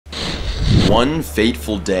One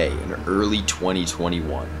fateful day in early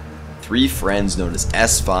 2021, three friends known as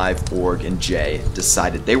S5, Org, and Jay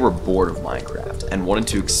decided they were bored of Minecraft and wanted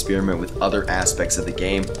to experiment with other aspects of the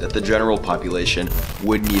game that the general population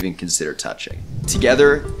wouldn't even consider touching.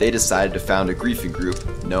 Together, they decided to found a griefing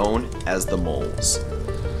group known as the Moles.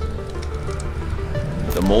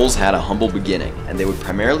 The Moles had a humble beginning, and they would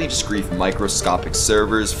primarily just grief microscopic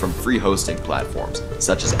servers from free hosting platforms,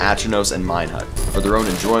 such as Achenos and Minehut, for their own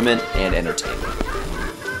enjoyment and entertainment.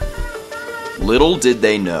 Little did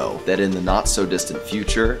they know that in the not-so-distant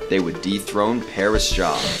future, they would dethrone Paris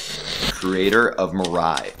Job, creator of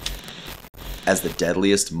MIRAI, as the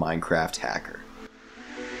deadliest Minecraft hacker.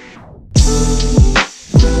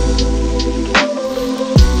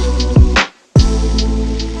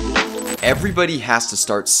 Everybody has to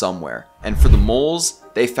start somewhere, and for the Moles,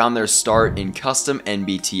 they found their start in custom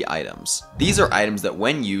NBT items. These are items that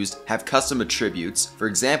when used have custom attributes, for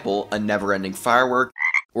example, a never-ending firework,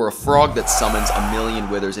 or a frog that summons a million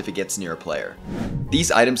withers if it gets near a player.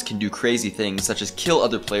 These items can do crazy things such as kill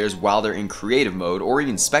other players while they're in creative mode or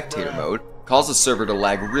even spectator mode, cause the server to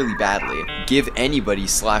lag really badly, give anybody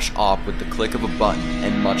 /op with the click of a button,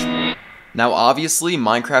 and much more. Now obviously,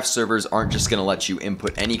 Minecraft servers aren't just gonna let you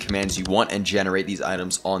input any commands you want and generate these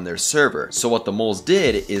items on their server. So what the Moles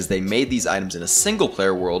did is they made these items in a single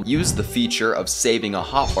player world, used the feature of saving a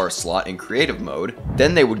hotbar slot in creative mode,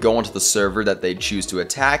 then they would go onto the server that they'd choose to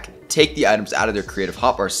attack, take the items out of their creative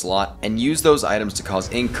hotbar slot, and use those items to cause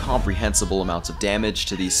incomprehensible amounts of damage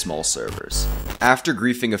to these small servers. After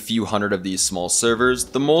griefing a few hundred of these small servers,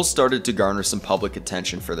 the Moles started to garner some public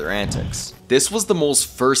attention for their antics. This was the Moles'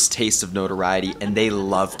 first taste of notoriety, and they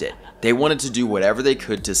loved it. They wanted to do whatever they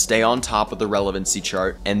could to stay on top of the relevancy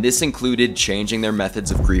chart, and this included changing their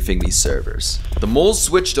methods of griefing these servers. The Moles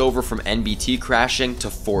switched over from NBT crashing to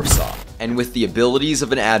Foresaw, and with the abilities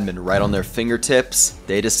of an admin right on their fingertips,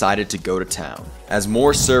 they decided to go to town. As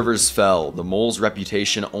more servers fell, the Moles'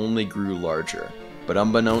 reputation only grew larger. But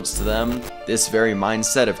unbeknownst to them, this very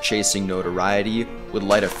mindset of chasing notoriety would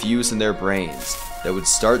light a fuse in their brains that would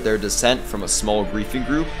start their descent from a small griefing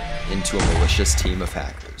group into a malicious team of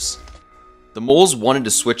hackers. The Moles wanted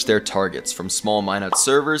to switch their targets from small Minehut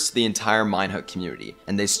servers to the entire Minehut community,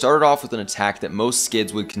 and they started off with an attack that most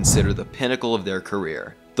skids would consider the pinnacle of their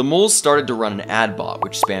career. The Moles started to run an ad bot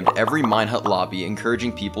which spammed every Minehut lobby,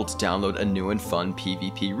 encouraging people to download a new and fun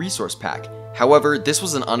PvP resource pack. However, this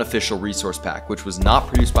was an unofficial resource pack which was not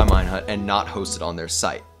produced by Minehut and not hosted on their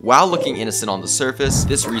site. While looking innocent on the surface,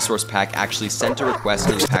 this resource pack actually sent a request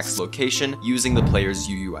to the pack's location using the player's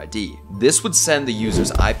UUID. This would send the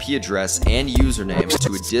user's IP address and username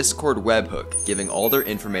to a Discord webhook, giving all their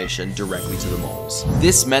information directly to the Moles.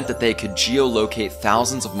 This meant that they could geolocate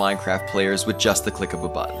thousands of Minecraft players with just the click of a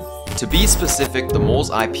button. To be specific, the Moles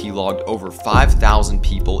IP logged over 5,000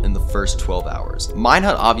 people in the first 12 hours.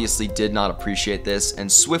 Minehut obviously did not appreciate this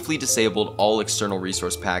and swiftly disabled all external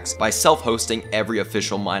resource packs by self-hosting every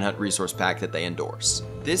official Minehut resource pack that they endorse.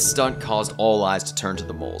 This stunt caused all eyes to turn to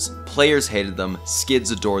the Moles. Players hated them, skids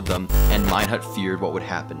adored them, and Minehut feared what would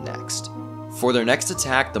happen next. For their next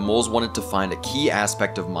attack, the Moles wanted to find a key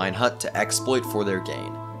aspect of Minehut to exploit for their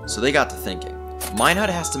gain. So they got to thinking, Minehut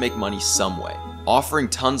has to make money some way. Offering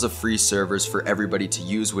tons of free servers for everybody to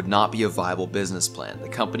use would not be a viable business plan. The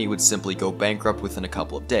company would simply go bankrupt within a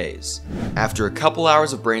couple of days. After a couple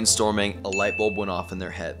hours of brainstorming, a light bulb went off in their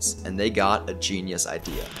heads, and they got a genius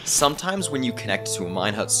idea. Sometimes when you connect to a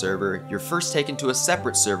Minehut server, you're first taken to a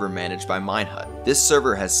separate server managed by Minehut. This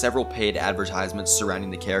server has several paid advertisements surrounding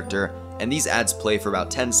the character, and these ads play for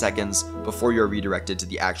about 10 seconds before you're redirected to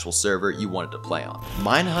the actual server you wanted to play on.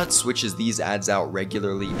 Minehut switches these ads out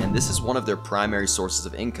regularly, and this is one of their primary sources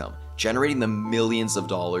of income, generating them millions of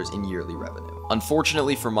dollars in yearly revenue.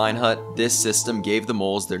 Unfortunately for Minehut, this system gave the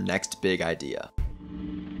Moles their next big idea.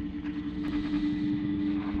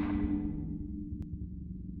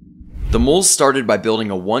 The Moles started by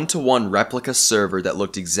building a one-to-one replica server that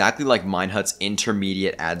looked exactly like Minehut's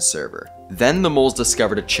intermediate ad server. Then the Moles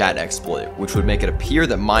discovered a chat exploit, which would make it appear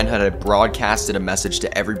that Minehut had broadcasted a message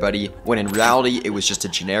to everybody, when in reality it was just a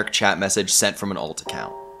generic chat message sent from an alt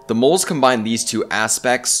account. The Moles combined these two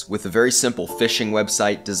aspects with a very simple phishing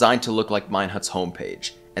website designed to look like Minehut's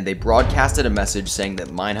homepage, and they broadcasted a message saying that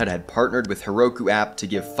Minehut had partnered with Heroku app to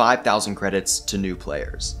give 5,000 credits to new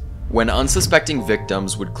players. When unsuspecting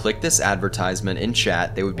victims would click this advertisement in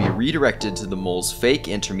chat, they would be redirected to the Moles' fake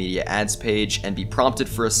intermediate ads page and be prompted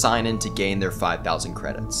for a sign-in to gain their 5,000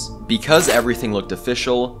 credits. Because everything looked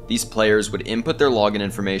official, these players would input their login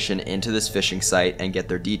information into this phishing site and get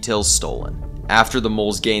their details stolen. After the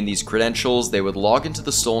moles gained these credentials, they would log into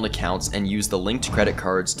the stolen accounts and use the linked credit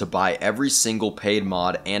cards to buy every single paid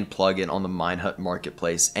mod and plugin on the Minehut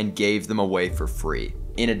marketplace and gave them away for free.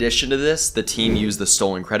 In addition to this, the team used the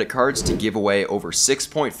stolen credit cards to give away over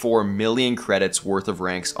 6.4 million credits worth of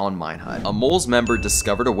ranks on Minehut. A moles member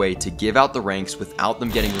discovered a way to give out the ranks without them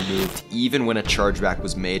getting removed even when a chargeback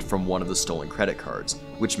was made from one of the stolen credit cards,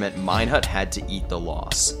 which meant Minehut had to eat the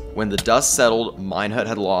loss. When the dust settled, Minehut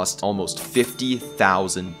had lost almost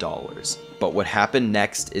 $50,000. But what happened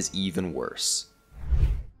next is even worse.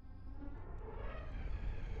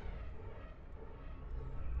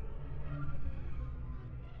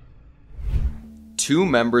 Two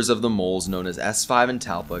members of the moles known as S5 and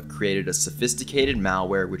Talpa created a sophisticated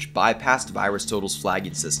malware which bypassed VirusTotal's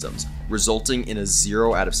flagging systems, resulting in a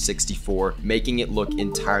 0 out of 64, making it look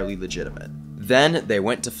entirely legitimate. Then they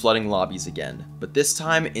went to flooding lobbies again, but this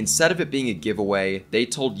time, instead of it being a giveaway, they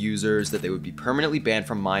told users that they would be permanently banned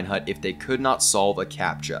from Minehut if they could not solve a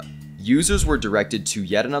CAPTCHA. Users were directed to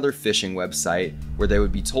yet another phishing website where they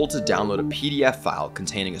would be told to download a PDF file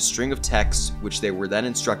containing a string of text, which they were then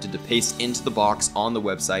instructed to paste into the box on the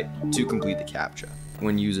website to complete the CAPTCHA.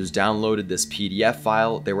 When users downloaded this PDF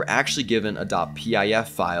file, they were actually given a .pif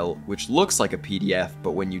file, which looks like a PDF,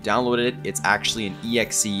 but when you download it, it's actually an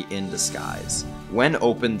exe in disguise. When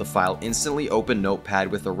opened, the file instantly opened Notepad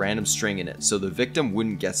with a random string in it, so the victim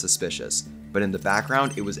wouldn't get suspicious, but in the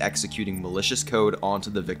background, it was executing malicious code onto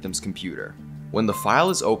the victim's computer. When the file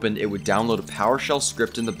is opened, it would download a PowerShell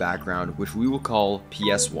script in the background, which we will call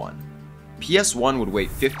PS1. PS1 would wait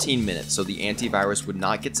 15 minutes so the antivirus would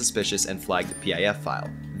not get suspicious and flag the PIF file.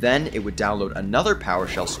 Then it would download another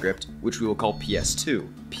PowerShell script, which we will call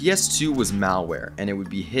PS2. PS2 was malware, and it would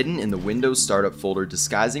be hidden in the Windows startup folder,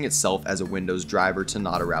 disguising itself as a Windows driver to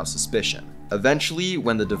not arouse suspicion. Eventually,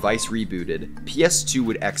 when the device rebooted, PS2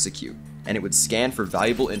 would execute, and it would scan for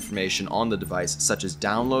valuable information on the device such as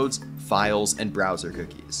downloads, files, and browser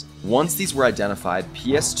cookies. Once these were identified,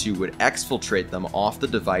 PS2 would exfiltrate them off the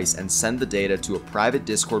device and send the data to a private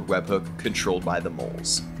Discord webhook controlled by the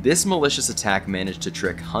moles. This malicious attack managed to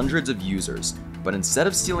trick hundreds of users, but instead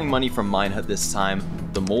of stealing money from Minehut this time,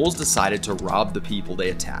 the moles decided to rob the people they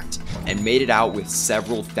attacked, and made it out with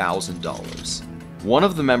several $1,000s. One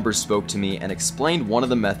of the members spoke to me and explained one of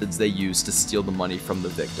the methods they used to steal the money from the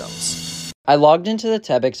victims. I logged into the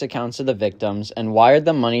Tebex accounts of the victims and wired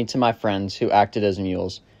the money to my friends who acted as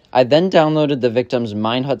mules. I then downloaded the victims'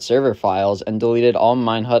 Minehut server files and deleted all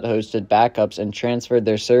Minehut hosted backups and transferred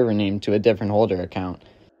their server name to a different holder account.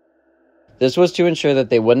 This was to ensure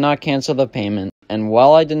that they would not cancel the payment, and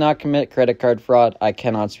while I did not commit credit card fraud, I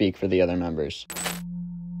cannot speak for the other members.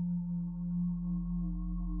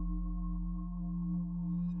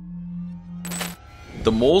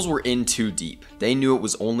 The moles were in too deep. They knew it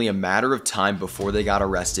was only a matter of time before they got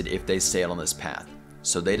arrested if they stayed on this path.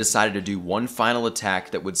 So they decided to do one final attack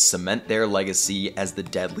that would cement their legacy as the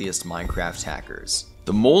deadliest Minecraft hackers.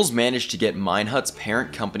 The moles managed to get Minehut's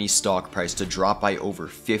parent company stock price to drop by over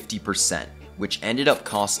 50%, which ended up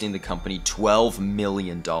costing the company $12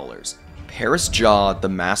 million. Paris Jaw, the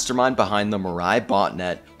mastermind behind the MIRAI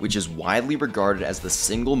Botnet, which is widely regarded as the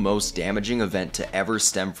single most damaging event to ever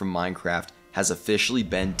stem from Minecraft, has officially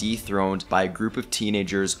been dethroned by a group of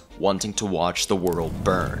teenagers wanting to watch the world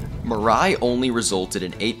burn. MIRAI only resulted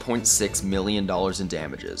in $8.6 million in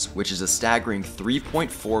damages, which is a staggering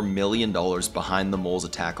 $3.4 million behind the moles'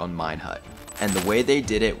 attack on Minehut. And the way they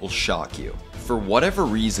did it will shock you. For whatever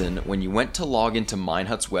reason, when you went to log into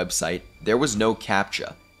Minehut's website, there was no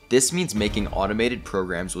CAPTCHA. This means making automated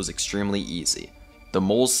programs was extremely easy. The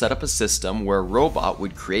moles set up a system where a robot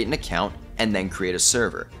would create an account and then create a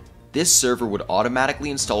server. This server would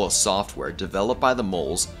automatically install a software developed by the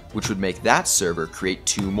moles, which would make that server create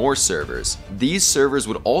 2 more servers. These servers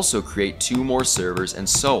would also create 2 more servers, and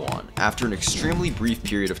so on. After an extremely brief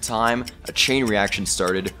period of time, a chain reaction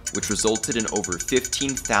started, which resulted in over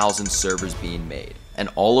 15,000 servers being made, and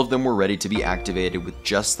all of them were ready to be activated with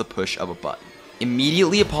just the push of a button.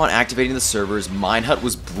 Immediately upon activating the servers, Minehut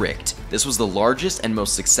was bricked. This was the largest and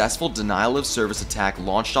most successful denial of service attack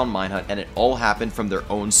launched on Minehut, and it all happened from their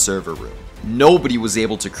own server room. Nobody was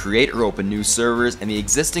able to create or open new servers, and the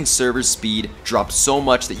existing server's speed dropped so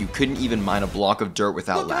much that you couldn't even mine a block of dirt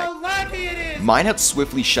without lag. Look how laggy it is! Minehut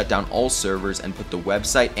swiftly shut down all servers and put the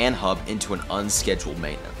website and hub into an unscheduled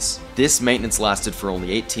maintenance. This maintenance lasted for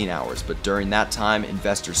only 18 hours, but during that time,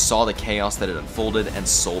 investors saw the chaos that had unfolded and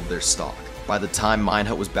sold their stock. By the time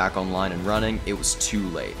Minehut was back online and running, it was too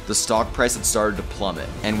late. The stock price had started to plummet,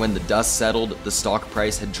 and when the dust settled, the stock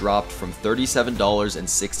price had dropped from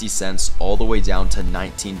 $37.60 all the way down to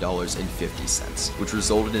 $19.50, which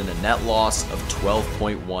resulted in a net loss of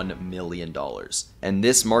 $12.1 million. And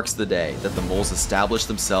this marks the day that the moles established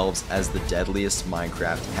themselves as the deadliest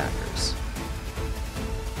Minecraft hackers.